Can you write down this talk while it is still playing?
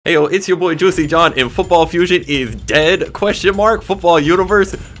Hey yo, it's your boy Juicy John, and Football Fusion is dead? Question mark? Football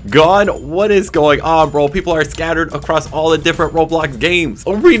Universe gone? What is going on, bro? People are scattered across all the different Roblox games.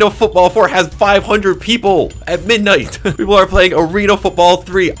 Arena Football 4 has 500 people at midnight. People are playing Arena Football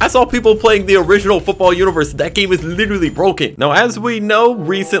 3. I saw people playing the original Football Universe. That game is literally broken. Now, as we know,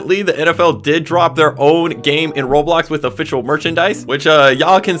 recently the NFL did drop their own game in Roblox with official merchandise, which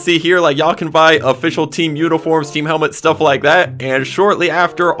y'all can see here. Like, y'all can buy official team uniforms, team helmets, stuff like that. And shortly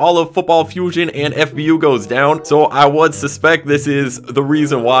after, all of Football Fusion and FBU goes down, so I would suspect this is the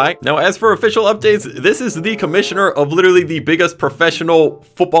reason why. Now, as for official updates, this is the commissioner of literally the biggest professional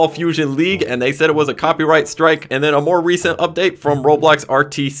Football Fusion league, and they said it was a copyright strike. And then a more recent update from Roblox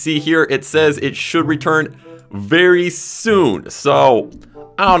RTC here, it says it should return very soon. So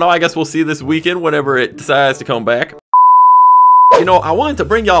I don't know, I guess we'll see this weekend whenever it decides to come back. You know, I wanted to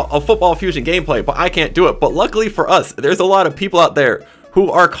bring y'all a Football Fusion gameplay, but I can't do it. But luckily for us, there's a lot of people out there who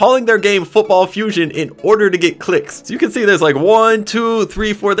are calling their game Football Fusion in order to get clicks. So you can see there's like 1, 2,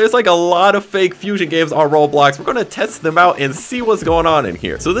 3, 4. There's like a lot of fake Fusion games on Roblox. We're gonna test them out and see what's going on in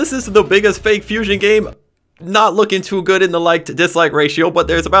here. So this is the biggest fake Fusion game. Not looking too good in the like to dislike ratio, but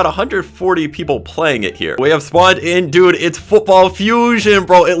there's about 140 people playing it here. We have spawned in, dude, it's Football Fusion,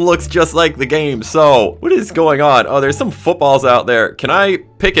 bro. It looks just like the game. So what is going on? Oh, there's some footballs out there. Can I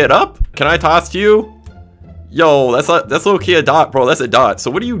pick it up? Can I toss to you? Yo, that's low-key a dot, bro. That's a dot.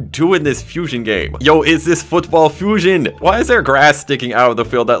 So what do you do in this Fusion game? Yo, is this Football Fusion? Why is there grass sticking out of the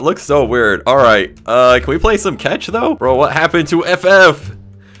field? That looks so weird. All right, can we play some catch though? Bro, what happened to FF?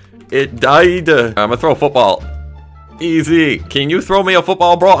 It died. I'm gonna throw a football. Easy. Can you throw me a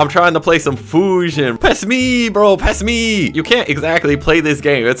football, bro? I'm trying to play some Fusion. Pass me, bro. Pass me. You can't exactly play this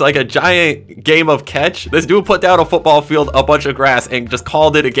game. It's like a giant game of catch. This dude put down a football field, a bunch of grass, and just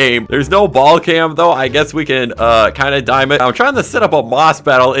called it a game. There's no ball cam, though. I guess we can kind of dime it. I'm trying to set up a moss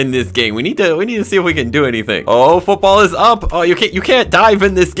battle in this game. We need to see if we can do anything. Oh, football is up. Oh, you can't dive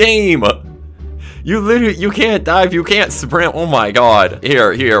in this game. You can't dive, you can't sprint. Oh my god.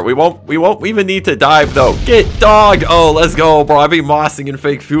 Here, we won't even need to dive though. Get dogged. Oh, let's go, bro. I be mossing in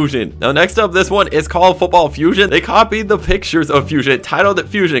fake Fusion. Now, next up, this one is called Football Fusion. They copied the pictures of Fusion, titled it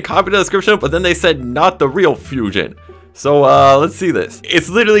Fusion, copied the description, but then they said not the real Fusion. So let's see this. It's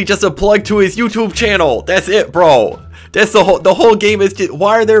literally just a plug to his YouTube channel. That's it, bro. That's the whole game is just,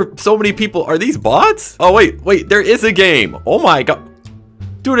 why are there so many people? Are these bots? Oh wait, there is a game. Oh my god.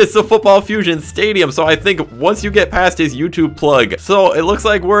 Dude, it's the Football Fusion Stadium, so I think once you get past his YouTube plug. So it looks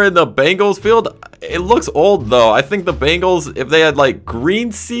like we're in the Bengals field. It looks old though. I think the Bengals, if they had like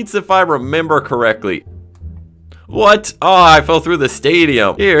green seats, if I remember correctly. What? Oh, I fell through the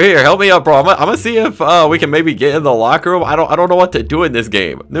stadium. Here, help me up, bro. I'm gonna see if we can maybe get in the locker room. I don't know what to do in this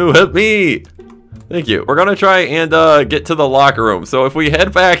game. No, help me. Thank you. We're gonna try and get to the locker room. So if we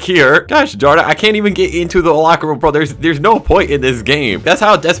head back here, gosh darn it, I can't even get into the locker room, bro. There's no point in this game. That's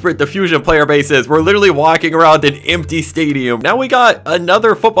how desperate the Fusion player base is. We're literally walking around an empty stadium. Now we got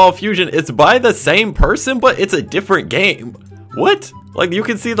another Football Fusion. It's by the same person, but it's a different game. What? Like, you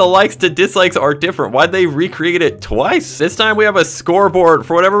can see the likes to dislikes are different. Why'd they recreate it twice? This time we have a scoreboard.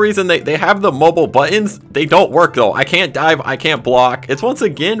 For whatever reason, they have the mobile buttons. They don't work though. I can't dive, I can't block. It's once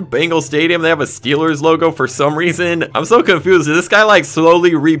again Bengal Stadium. They have a Steelers logo for some reason. I'm so confused. Is this guy like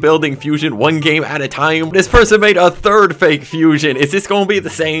slowly rebuilding Fusion one game at a time? This person made a third fake Fusion. Is this gonna be the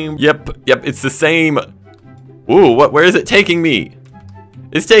same? Yep, it's the same. Ooh, where is it taking me?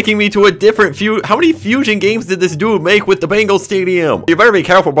 It's taking me to a different Fusion. How many Fusion games did this dude make with the Bengals Stadium? You better be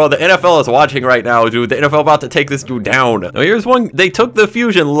careful, bro. The NFL is watching right now, dude. The NFL about to take this dude down. Now, here's one. They took the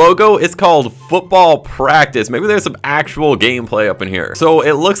Fusion logo. It's called Football Practice. Maybe there's some actual gameplay up in here. So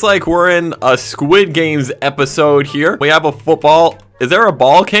it looks like we're in a Squid Games episode here. We have a football. Is there a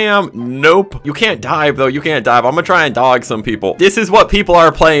ball cam? Nope. You can't dive though. You can't dive. I'm gonna try and dog some people. This is what people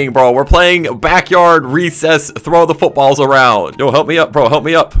are playing, bro. We're playing backyard recess, throw the footballs around. Yo, help me up, bro. Help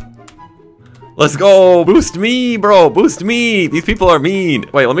me up. Let's go. Boost me, bro. Boost me. These people are mean.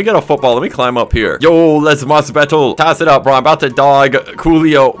 Wait, let me get a football. Let me climb up here. Yo, let's moss battle. Toss it up, bro. I'm about to dog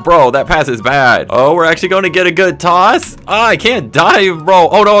Coolio. Bro, that pass is bad. Oh, we're actually going to get a good toss. Ah, I can't dive, bro.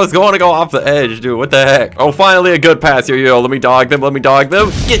 Oh, no, it's going to go off the edge, dude. What the heck? Oh, finally a good pass here. Yo, let me dog them. Let me dog them.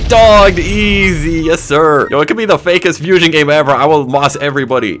 Get dogged. Easy. Yes, sir. Yo, it could be the fakest Fusion game ever. I will moss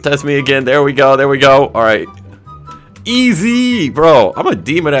everybody. Test me again. There we go. There we go. All right. Easy, bro. I'm a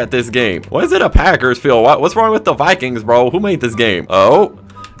demon at this game. Why is it a Packers field? What's wrong with the Vikings, bro? Who made this game? Oh,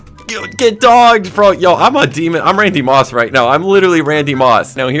 get dogged, bro. Yo, I'm a demon. I'm Randy Moss right now. I'm literally Randy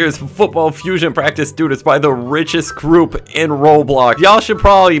Moss. Now here's Football Fusion practice, dude. It's by the richest group in Roblox. Y'all should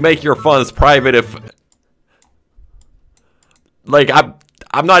probably make your funds private if, like,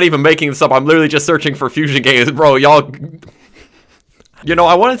 I'm not even making this up. I'm literally just searching for Fusion games, bro. Y'all... You know,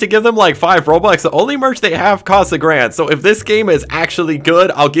 I wanted to give them like 5 Robux. The only merch they have costs $1,000. So if this game is actually good,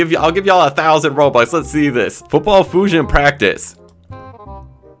 I'll give y'all 1,000 Robux. Let's see this. Football Fusion practice.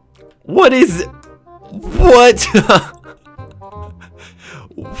 What is... What?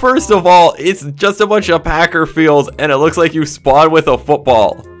 First of all, it's just a bunch of Packer fields and it looks like you spawn with a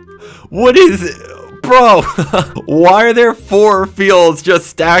football. What is... Bro, why are there 4 fields just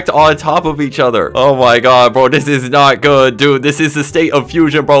stacked on top of each other? Oh my god, bro, this is not good, dude. This is the state of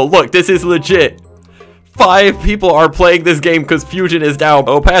Fusion, bro. Look, this is legit. 5 people are playing this game because Fusion is down.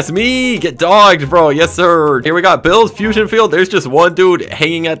 Oh, pass me. Get dogged, bro. Yes, sir. Here we got Bill's Fusion Field. There's just one dude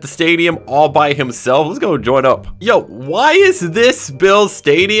hanging at the stadium all by himself. Let's go join up. Yo, why is this Bill's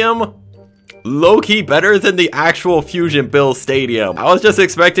Stadium low-key better than the actual Fusion Bill Stadium? I was just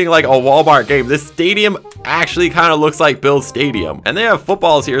expecting like a Walmart game. This stadium actually kind of looks like Bill's Stadium. And they have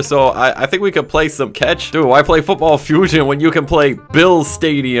footballs here, so I think we could play some catch. Dude, why play Football Fusion when you can play Bill's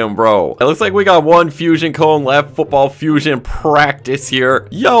Stadium, bro? It looks like we got 1 Fusion cone left. Football Fusion practice here.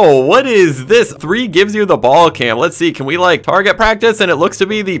 Yo, what is this? 3 gives you the ball cam. Let's see, can we like target practice? And it looks to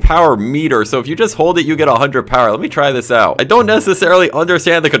be the power meter. So if you just hold it, you get 100 power. Let me try this out. I don't necessarily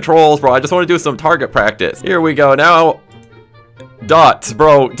understand the controls, bro. I just want to do some target practice. Here we go. Now, dots,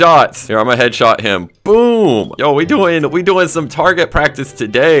 bro, dots. Here, I'm gonna headshot him. Boom. Yo, we doing some target practice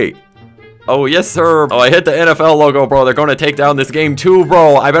today. Oh, yes, sir. Oh, I hit the NFL logo, bro. They're gonna take down this game too,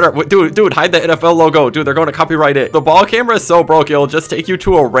 bro. I better, dude, hide the NFL logo. Dude, they're gonna copyright it. The ball camera is so broke, it'll just take you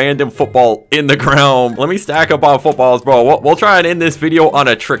to a random football in the ground. Let me stack up on footballs, bro. We'll try and end this video on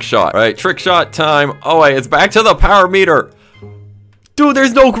a trick shot. All right, trick shot time. Oh, wait, it's back to the power meter. Dude,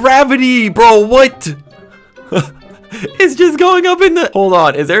 there's no gravity, bro. What? It's just going up in the... Hold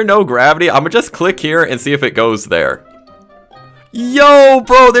on. Is there no gravity? I'm gonna just click here and see if it goes there. Yo,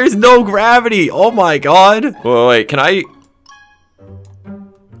 bro, there's no gravity. Oh my god. Wait, can I...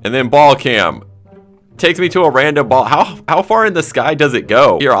 And then ball cam. Takes me to a random ball. How far in the sky does it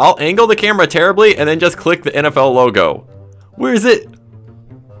go? Here, I'll angle the camera terribly and then just click the NFL logo. Where is it?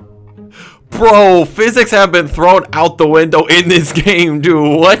 Bro, physics have been thrown out the window in this game,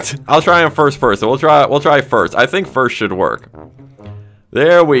 dude. What? I'll try in first person. We'll try first. I think first should work.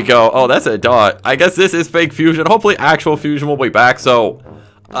 There we go. Oh, that's a dot. I guess this is fake Fusion. Hopefully actual Fusion will be back, so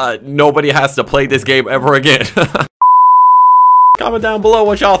nobody has to play this game ever again. Comment down below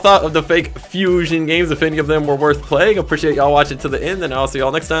what y'all thought of the fake Fusion games, if any of them were worth playing. Appreciate y'all watching to the end, and I'll see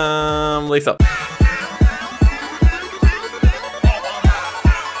y'all next time. Lace up.